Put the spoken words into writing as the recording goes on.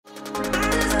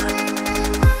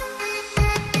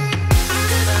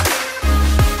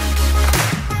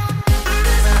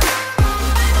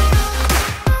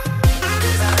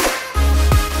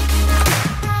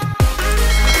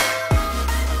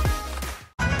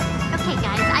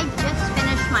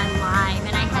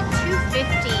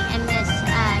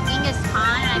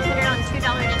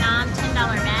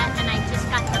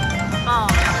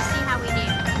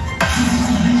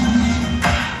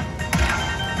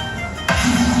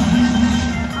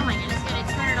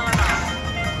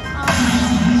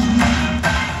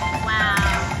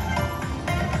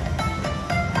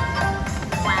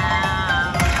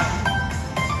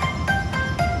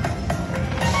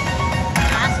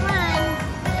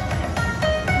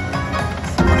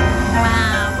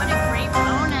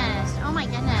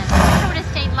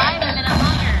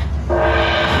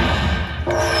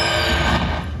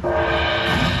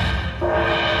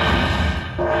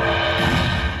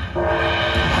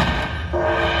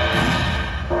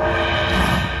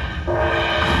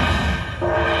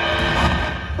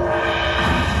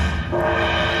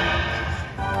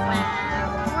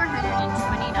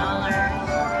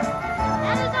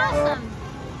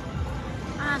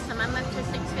Awesome, I'm up to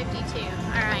 652.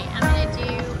 All right, I'm gonna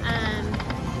do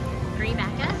 3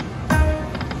 back up.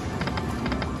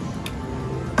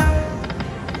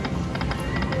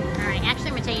 All right, actually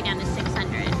I'm gonna take you down to 600.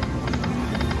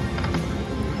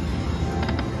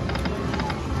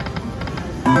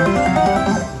 Oh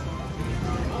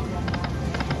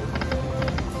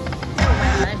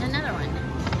wow, there's another one.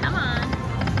 Come on.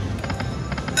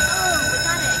 Oh, we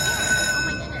got it again. Oh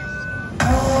my goodness.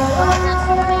 Oh, that's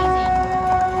so amazing.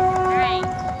 All right,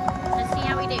 let's see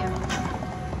how we do.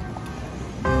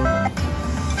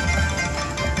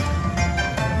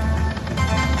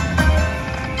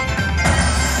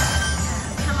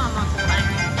 Come on, multiplier.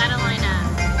 Gotta line up.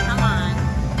 Come on.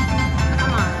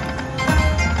 Come on.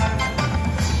 Come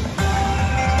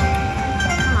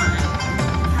on.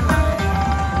 Come on.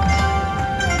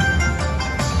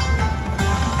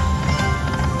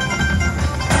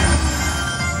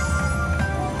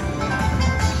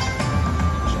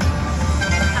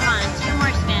 Come on, 2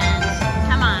 more spins.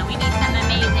 Come on, we need something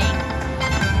amazing.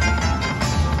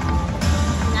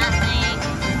 Nothing.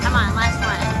 Come on, last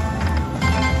one.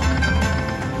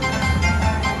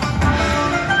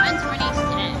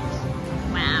 126.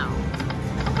 Wow.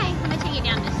 Okay, I'm gonna take you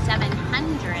down to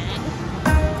 700.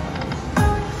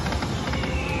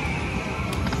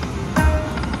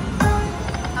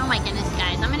 Oh my goodness,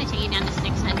 guys, I'm gonna take you down to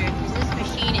 600 because this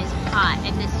machine is hot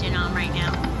at this genome right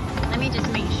now. Let me just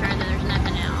make sure that there's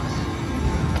nothing else.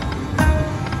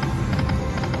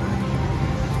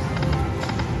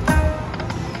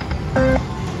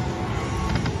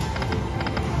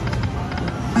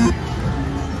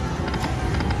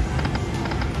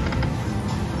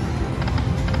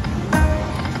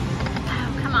 Oh,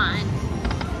 come on.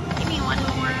 Give me one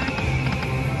more.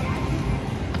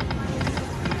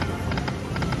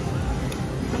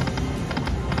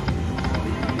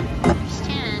 There's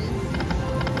 10.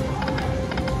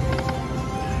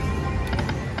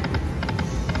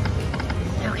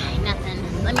 Okay, nothing.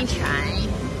 Let me try.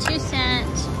 2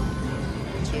 cents,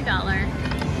 $2,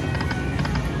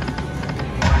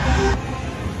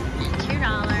 and $2,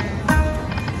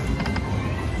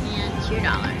 and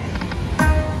 $2.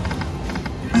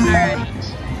 Alright.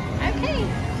 Okay,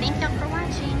 thank y'all for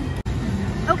watching.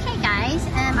 Okay guys,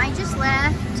 I just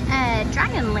left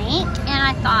Dragon Link and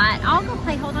I thought I'll go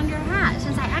play Hold On Your Hat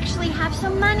since I actually have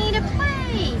some money to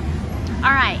play.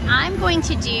 Alright, I'm going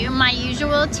to do my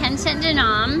usual 10-cent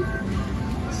denom,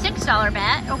 $6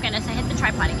 bet. Oh goodness, I hit the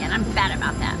tripod again. I'm bad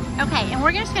about that. Okay, and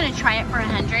we're just going to try it for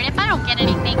 100. If I don't get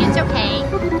anything, it's okay.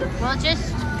 We'll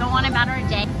just go on about our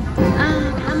day.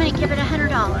 I'm going to give it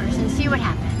 $100 and see what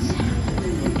happens.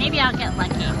 Maybe I'll get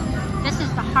lucky. This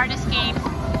is the hardest game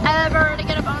ever to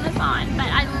get a bonus on, but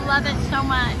I love it so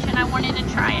much and I wanted to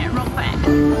try it real quick.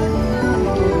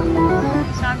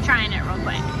 So I'm trying it real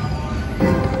quick.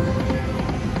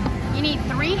 You need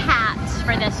 3 hats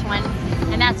for this one,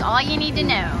 and that's all you need to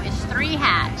know is 3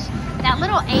 hats. That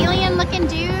little alien looking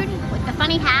dude with the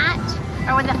funny hat,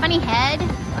 or with the funny head,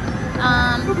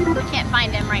 we can't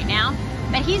find him right now,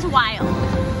 but he's wild.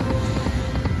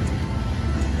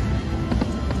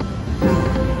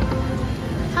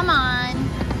 Come on.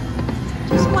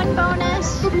 Just one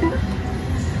bonus.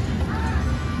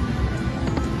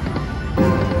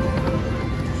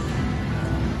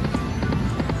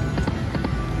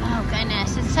 Oh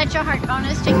goodness, it's such a hard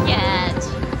bonus to get.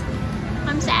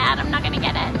 I'm sad, I'm not gonna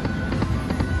get it.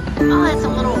 Oh, that's a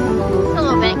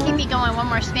little bit. Keep me going, one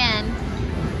more spin.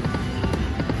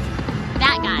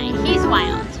 That guy, he's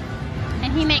wild.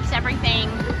 And he makes everything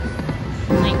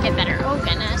like get better. Oh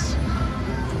goodness.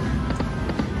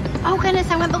 Oh goodness,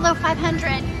 I went below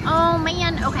 500. Oh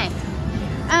man, okay.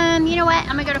 You know what?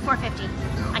 I'm gonna go to 450.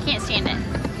 I can't stand it.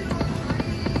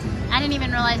 I didn't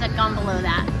even realize I'd gone below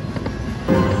that.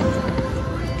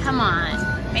 Come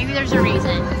on. Maybe there's a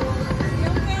reason.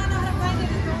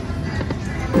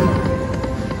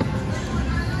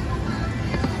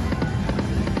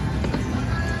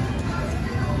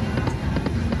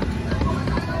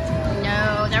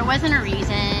 No, there wasn't a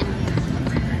reason.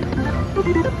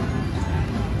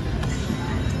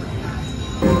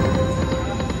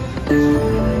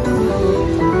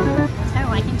 Oh,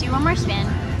 I can do one more spin.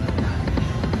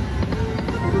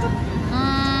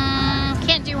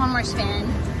 Can't do one more spin.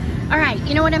 Alright,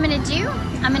 you know what I'm going to do?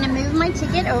 I'm going to move my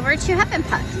ticket over to Huff and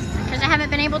Puff because I haven't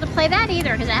been able to play that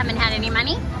either because I haven't had any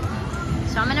money.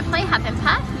 So I'm going to play Huff and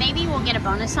Puff. Maybe we'll get a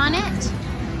bonus on it.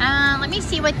 Let me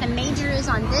see what the major is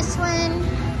on this one.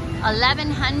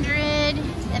 1100.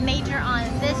 The major on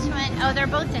this one. Oh, they're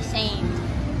both the same.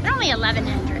 They're only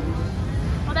 1100.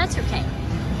 Well, that's okay.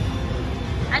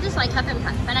 I just like Huff and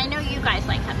Puff, but I know you guys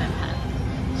like Huff and Puff.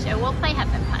 So we'll play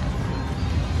Huff and Puff.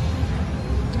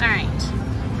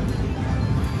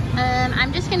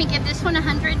 I'm just gonna give this one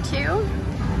 100 too.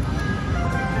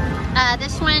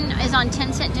 This one is on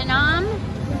 10-cent denom.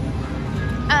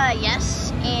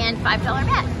 Yes, and $5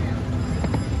 bet.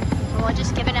 We'll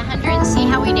just give it 100 and see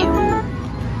how we do.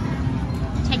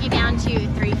 Take it down to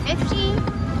 350.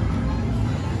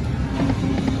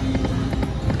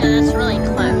 And that's really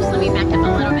close. Let me back up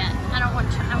a little bit. I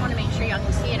want to make sure y'all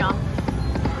can see it all.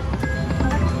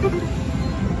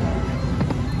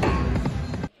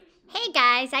 Hey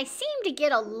guys, I seem to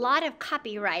get a lot of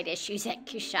copyright issues at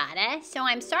Cushata, so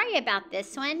I'm sorry about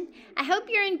this one. I hope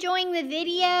you're enjoying the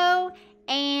video,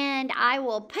 and I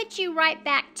will put you right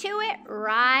back to it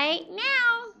right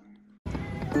now.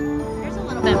 There's a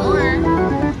little bit more.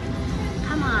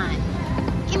 Come on,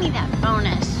 give me that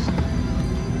bonus.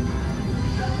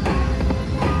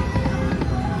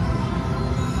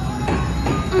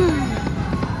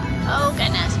 Oh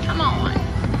goodness, come on.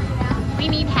 We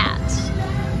need hats.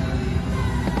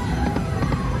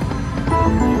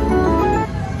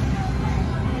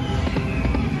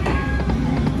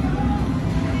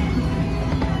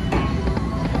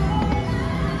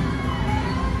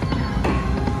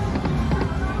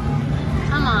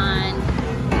 Come on.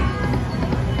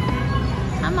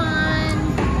 Come on.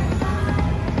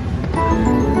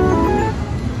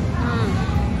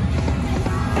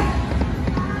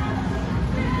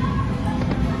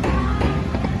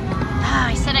 Oh,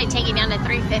 I said I'd take it down to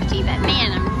 350, but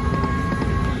man,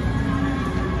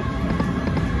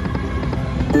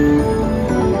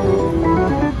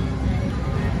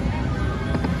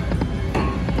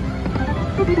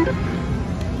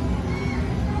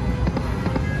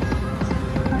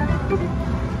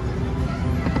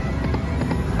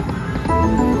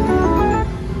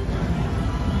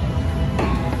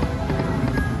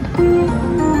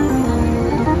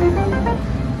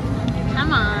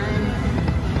 come on.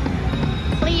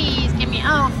 Please give me,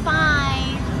 oh,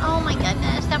 5. Oh my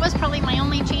goodness, that was probably my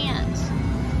only chance.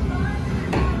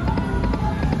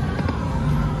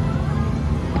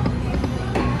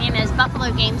 Man, those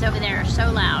Buffalo games over there are so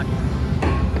loud.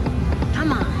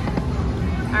 Come on.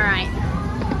 All right.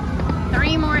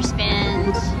 3 more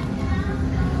spins.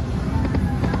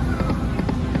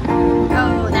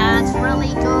 Oh, that's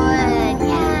really good.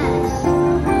 Yes.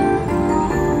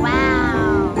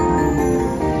 Wow.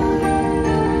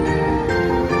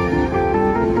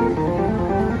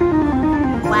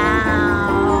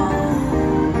 Wow.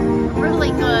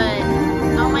 Really good.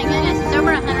 Oh my goodness, it's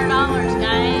over $100,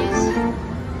 guys.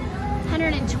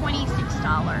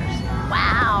 $126.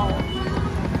 Wow.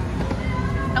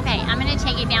 Okay, I'm gonna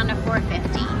take it down to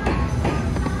 450.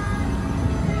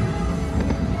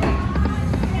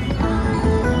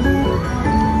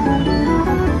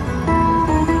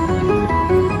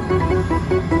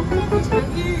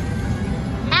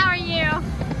 How are you?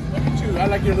 Look at you. I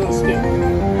like your little stick.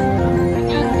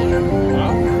 Thank you.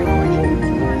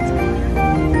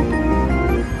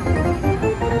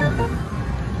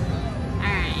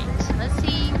 Alright, let's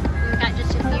see. We've got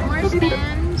just a few more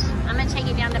spins. I'm gonna take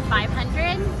it down to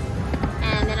 500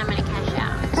 and then I'm gonna cash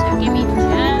out. So give me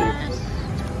just,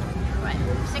 what,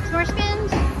 6 more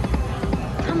spins?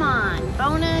 Come on,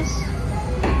 bonus.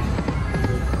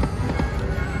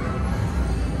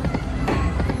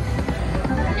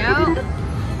 No.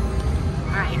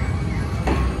 Alright.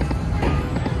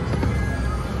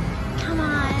 Come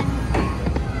on.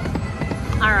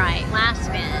 Alright, last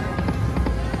spin.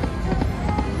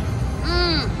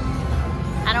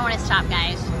 I don't want to stop,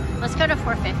 guys. Let's go to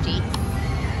 450.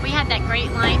 We had that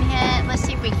great line hit. Let's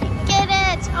see if we can get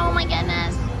it. Oh my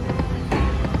goodness.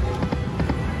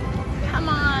 Come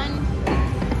on.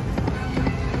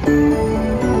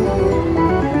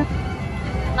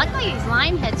 Luckily these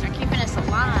line hits are keeping us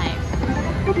alive.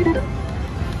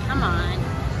 Come on.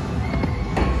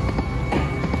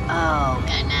 Oh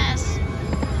goodness.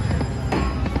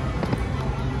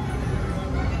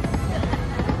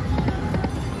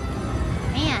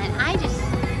 Man, I just,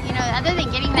 you know, other than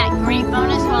getting that great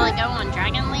bonus while I go on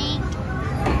Dragon League,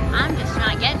 I'm just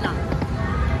not getting them.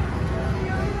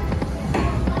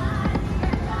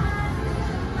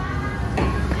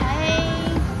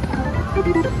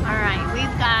 Alright,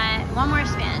 we've got one more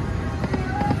spin.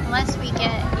 Unless we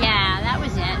get, yeah, that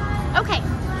was it. Okay.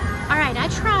 Alright, I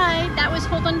tried. That was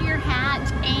Hold Onto Your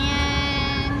Hat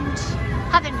and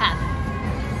Huff and Puff.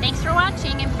 Thanks for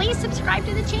watching, and please subscribe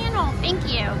to the channel. Thank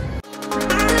you.